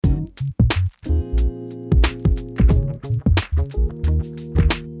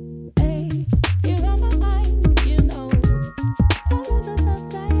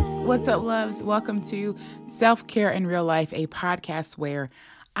What's up, loves? Welcome to Self-Care in Real Life, a podcast where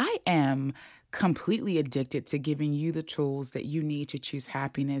I am completely addicted to giving you the tools that you need to choose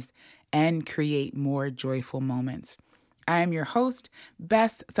happiness and create more joyful moments. I am your host,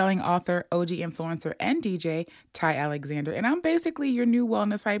 best-selling author, OG influencer, and DJ, Ty Alexander, and I'm basically your new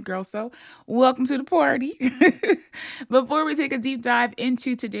wellness hype girl, so welcome to the party. Before we take a deep dive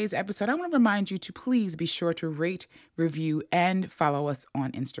into today's episode, I want to remind you to please be sure to rate, review, and follow us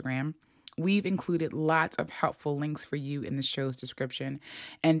on Instagram. We've included lots of helpful links for you in the show's description.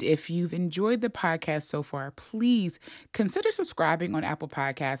 And if you've enjoyed the podcast so far, please consider subscribing on Apple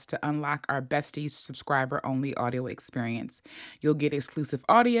Podcasts to unlock our besties subscriber-only audio experience. You'll get exclusive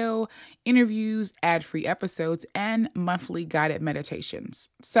audio, interviews, ad-free episodes, and monthly guided meditations.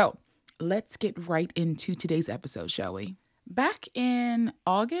 So let's get right into today's episode, shall we? Back in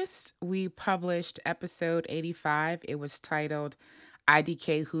August, we published episode 85. It was titled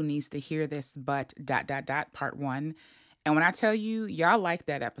IDK, Who Needs to Hear This But ... part 1. And when I tell you, y'all liked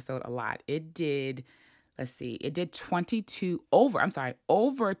that episode a lot. It did, over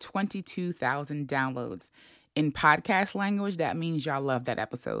 22,000 downloads. In podcast language, that means y'all loved that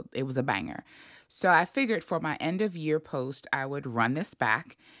episode. It was a banger. So I figured for my end of year post, I would run this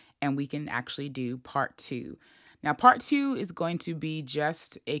back and we can actually do part 2. Now, part 2 is going to be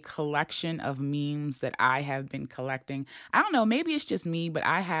just a collection of memes that I have been collecting. I don't know, maybe it's just me, but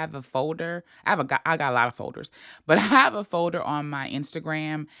I have a folder. I got a lot of folders, but I have a folder on my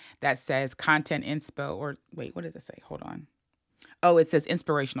Instagram that says content inspo, or wait, what does it say? Hold on. Oh, it says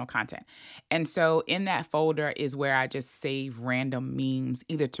inspirational content. And so in that folder is where I just save random memes,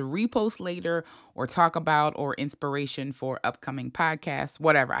 either to repost later or talk about, or inspiration for upcoming podcasts,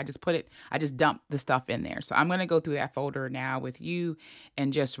 whatever. I just dump the stuff in there. So I'm going to go through that folder now with you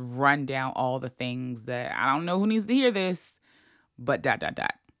and just run down all the things that I don't know who needs to hear this, but ... And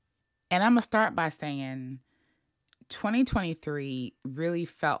I'm going to start by saying 2023 really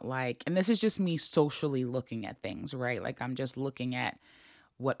felt like, and this is just me socially looking at things, right? Like I'm just looking at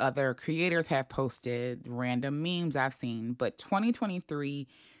what other creators have posted, random memes I've seen, but 2023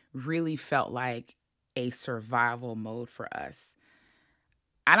 really felt like a survival mode for us.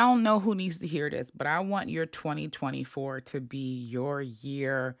 I don't know who needs to hear this, but I want your 2024 to be your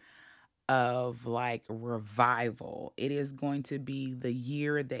year of like revival. It is going to be the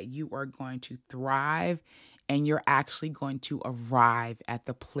year that you are going to thrive and you're actually going to arrive at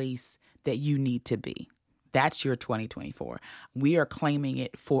the place that you need to be. That's your 2024. We are claiming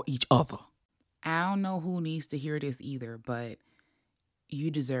it for each other. I don't know who needs to hear this either, but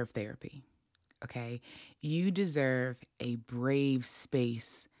you deserve therapy, okay? You deserve a brave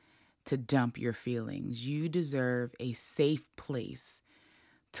space to dump your feelings. You deserve a safe place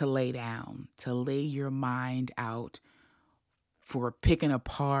to lay down, to lay your mind out, for picking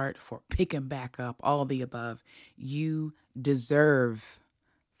apart, for picking back up, all the above. You deserve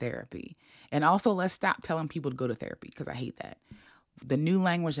therapy. And also, let's stop telling people to go to therapy, because I hate that. The new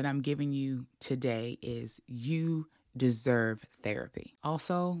language that I'm giving you today is you deserve therapy.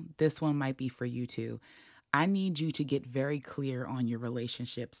 Also, this one might be for you too. I need you to get very clear on your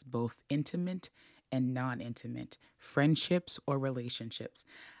relationships, both intimate and non-intimate, friendships or relationships.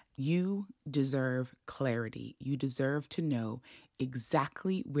 You deserve clarity. You deserve to know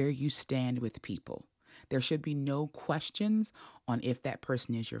exactly where you stand with people. There should be no questions on if that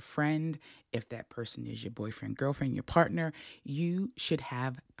person is your friend, if that person is your boyfriend, girlfriend, your partner. You should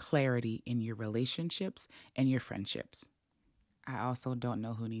have clarity in your relationships and your friendships. I also don't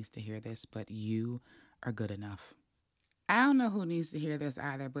know who needs to hear this, but you are good enough. I don't know who needs to hear this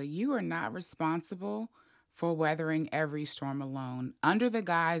either, but you are not responsible for weathering every storm alone under the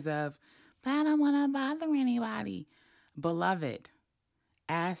guise of, but I don't want to bother anybody. Beloved,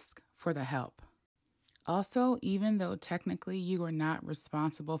 ask for the help. Also, even though technically you are not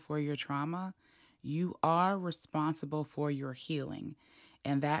responsible for your trauma, you are responsible for your healing.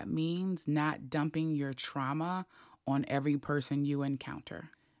 And that means not dumping your trauma on every person you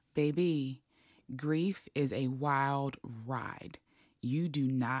encounter. Baby, grief is a wild ride. You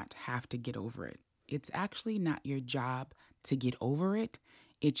do not have to get over it. It's actually not your job to get over it.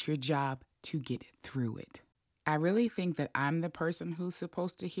 It's your job to get through it. I really think that I'm the person who's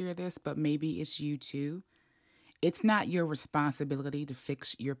supposed to hear this, but maybe it's you too. It's not your responsibility to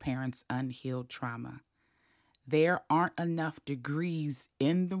fix your parents' unhealed trauma. There aren't enough degrees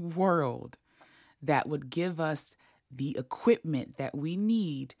in the world that would give us the equipment that we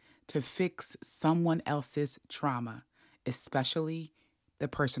need to fix someone else's trauma, especially the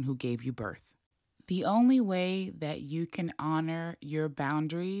person who gave you birth. The only way that you can honor your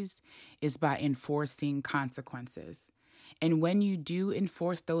boundaries is by enforcing consequences. And when you do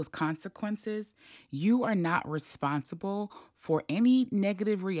enforce those consequences, you are not responsible for any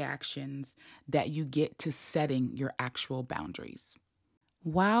negative reactions that you get to setting your actual boundaries.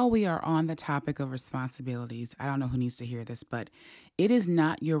 While we are on the topic of responsibilities, I don't know who needs to hear this, but it is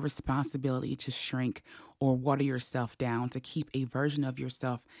not your responsibility to shrink or water yourself down to keep a version of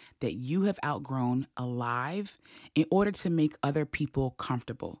yourself that you have outgrown alive in order to make other people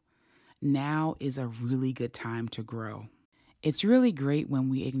comfortable. Now is a really good time to grow. It's really great when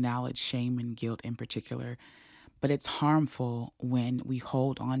we acknowledge shame and guilt in particular, but it's harmful when we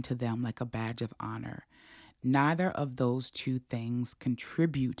hold on to them like a badge of honor. Neither of those two things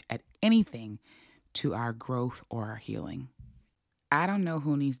contribute at anything to our growth or our healing. I don't know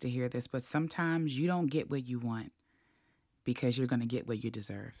who needs to hear this, but sometimes you don't get what you want because you're going to get what you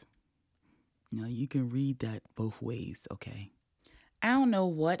deserve. You can read that both ways, okay? I don't know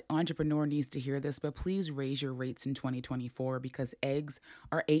what entrepreneur needs to hear this, but please raise your rates in 2024 because eggs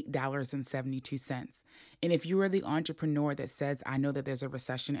are $8.72. And if you are the entrepreneur that says, I know that there's a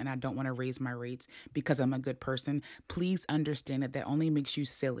recession and I don't want to raise my rates because I'm a good person, please understand that only makes you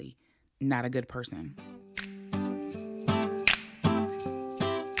silly, not a good person.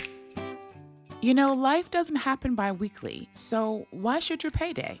 Life doesn't happen bi-weekly, so why should your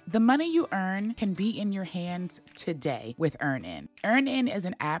payday? The money you earn can be in your hands today with EarnIn. EarnIn is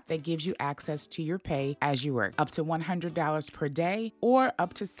an app that gives you access to your pay as you work, up to $100 per day or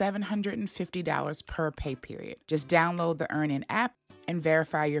up to $750 per pay period. Just download the EarnIn app and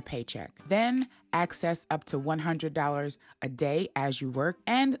verify your paycheck. Then access up to $100 a day as you work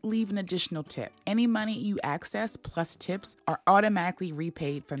and leave an additional tip. Any money you access plus tips are automatically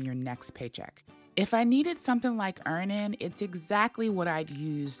repaid from your next paycheck. If I needed something like EarnIn, it's exactly what I'd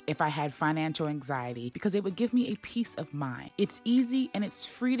use if I had financial anxiety because it would give me a peace of mind. It's easy and it's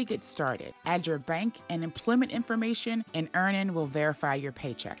free to get started. Add your bank and employment information and EarnIn will verify your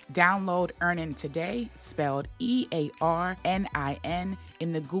paycheck. Download EarnIn today, spelled EARNIN,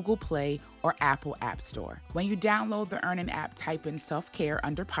 in the Google Play or Apple App Store. When you download the EarnIn app, type in self-care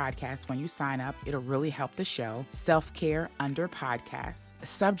under podcast when you sign up. It'll really help the show. Self-care under podcast.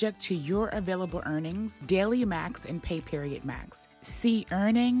 Subject to your available earnings, daily max and pay period max. See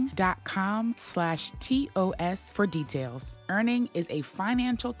earning.com/TOS for details. Earning is a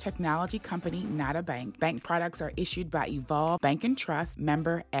financial technology company, not a bank. Bank products are issued by Evolve Bank and Trust,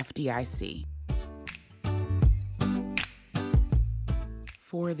 member FDIC.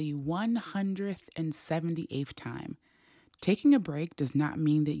 For the 178th time, taking a break does not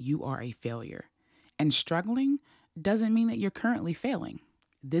mean that you are a failure, and struggling doesn't mean that you're currently failing.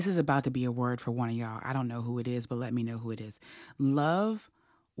 This is about to be a word for one of y'all. I don't know who it is, but let me know who it is. Love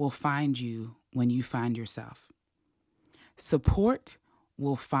will find you when you find yourself. Support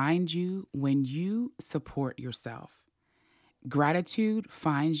will find you when you support yourself. Gratitude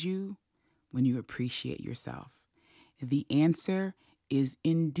finds you when you appreciate yourself. The answer is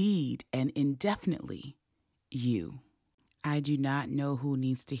indeed and indefinitely you. I do not know who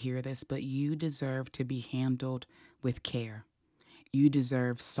needs to hear this, but you deserve to be handled with care. You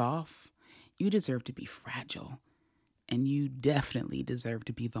deserve soft. You deserve to be fragile. And you definitely deserve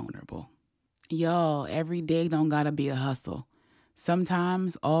to be vulnerable. Y'all, every day don't gotta be a hustle.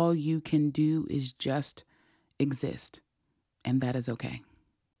 Sometimes all you can do is just exist. And that is okay.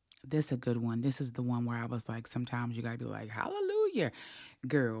 This is a good one. This is the one where I was like, sometimes you gotta be like, hallelujah.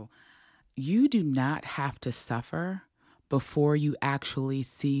 Girl, you do not have to suffer before you actually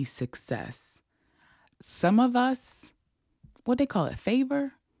see success. Some of us, what they call it,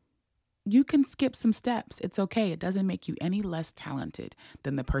 favor, you can skip some steps. It's okay. It doesn't make you any less talented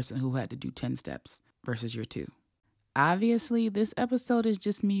than the person who had to do 10 steps versus your 2. Obviously, this episode is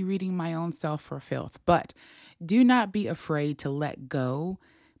just me reading my own self for filth, but do not be afraid to let go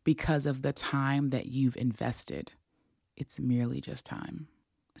because of the time that you've invested. It's merely just time.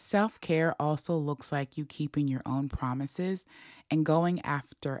 Self-care also looks like you keeping your own promises and going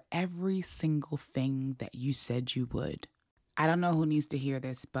after every single thing that you said you would. I don't know who needs to hear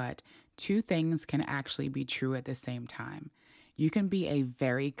this, but 2 things can actually be true at the same time. You can be a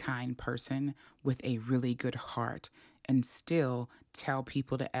very kind person with a really good heart and still tell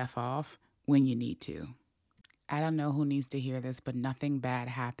people to F off when you need to. I don't know who needs to hear this, but nothing bad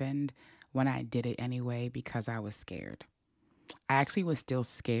happened when I did it anyway because I was scared. I actually was still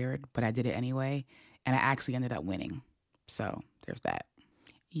scared, but I did it anyway, and I actually ended up winning. So there's that.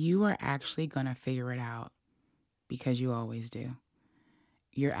 You are actually going to figure it out because you always do.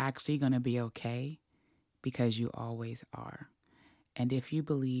 You're actually going to be okay because you always are. And if you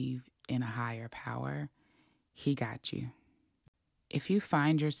believe in a higher power, he got you. If you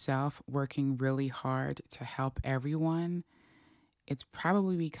find yourself working really hard to help everyone, it's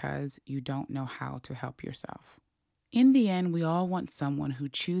probably because you don't know how to help yourself. In the end, we all want someone who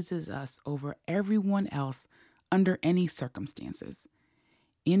chooses us over everyone else under any circumstances.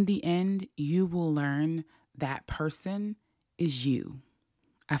 In the end, you will learn that person is you.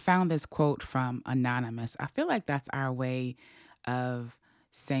 I found this quote from Anonymous. I feel like that's our way of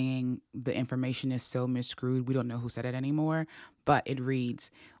saying the information is so miscrewed, we don't know who said it anymore. But it reads,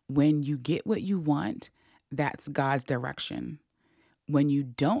 when you get what you want, that's God's direction. When you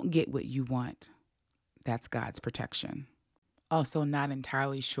don't get what you want, that's God's protection. Also, not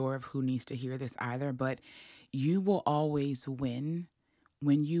entirely sure of who needs to hear this either, but you will always win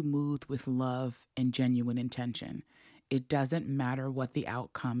when you move with love and genuine intention. It doesn't matter what the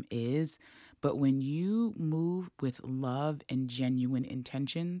outcome is, but when you move with love and genuine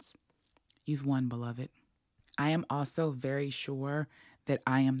intentions, you've won, beloved. I am also very sure that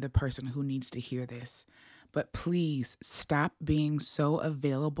I am the person who needs to hear this. But please stop being so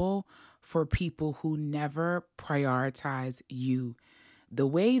available for people who never prioritize you. The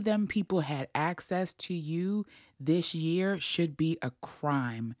way them people had access to you this year should be a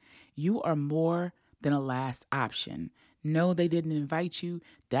crime. You are more than a last option. No, they didn't invite you.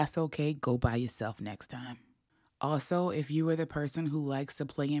 That's okay. Go by yourself next time. Also, if you are the person who likes to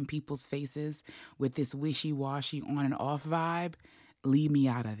play in people's faces with this wishy-washy on and off vibe, leave me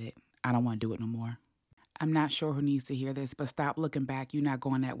out of it. I don't want to do it no more. I'm not sure who needs to hear this, but stop looking back. You're not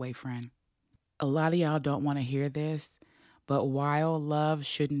going that way, friend. A lot of y'all don't want to hear this, but while love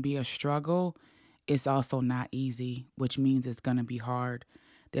shouldn't be a struggle, it's also not easy, which means it's going to be hard.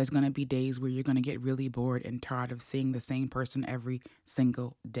 There's going to be days where you're going to get really bored and tired of seeing the same person every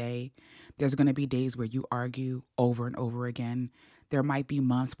single day. There's going to be days where you argue over and over again. There might be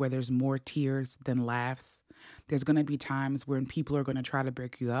months where there's more tears than laughs. There's going to be times when people are going to try to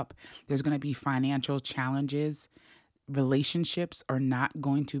break you up. There's going to be financial challenges. Relationships are not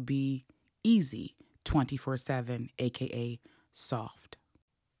going to be easy 24/7, aka soft.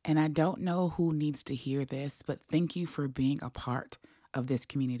 And I don't know who needs to hear this, but thank you for being a part of this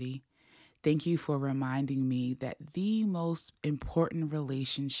community. Thank you for reminding me that the most important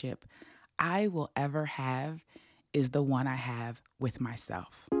relationship I will ever have is the one I have with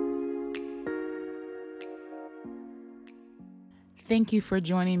myself. Thank you for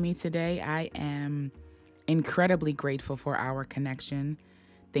joining me today. I am incredibly grateful for our connection.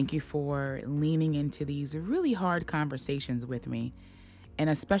 Thank you for leaning into these really hard conversations with me. And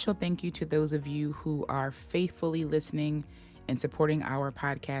a special thank you to those of you who are faithfully listening and supporting our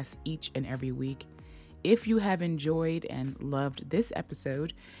podcast each and every week. If you have enjoyed and loved this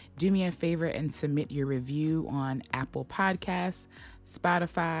episode, do me a favor and submit your review on Apple Podcasts,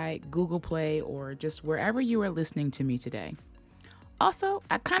 Spotify, Google Play, or just wherever you are listening to me today. Also,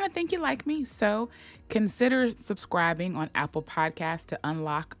 I kind of think you like me, so consider subscribing on Apple Podcasts to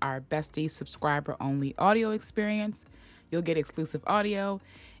unlock our bestie subscriber-only audio experience. You'll get exclusive audio,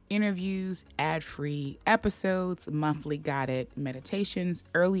 interviews, ad-free episodes, monthly guided meditations,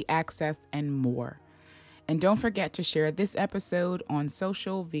 early access, and more. And don't forget to share this episode on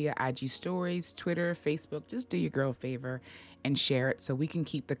social via IG Stories, Twitter, Facebook. Just do your girl a favor and share it so we can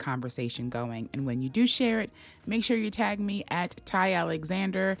keep the conversation going. And when you do share it, make sure you tag me at Ty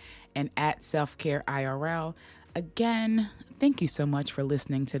Alexander and at Selfcare IRL. Again, thank you so much for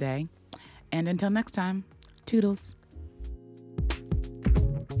listening today. And until next time, toodles.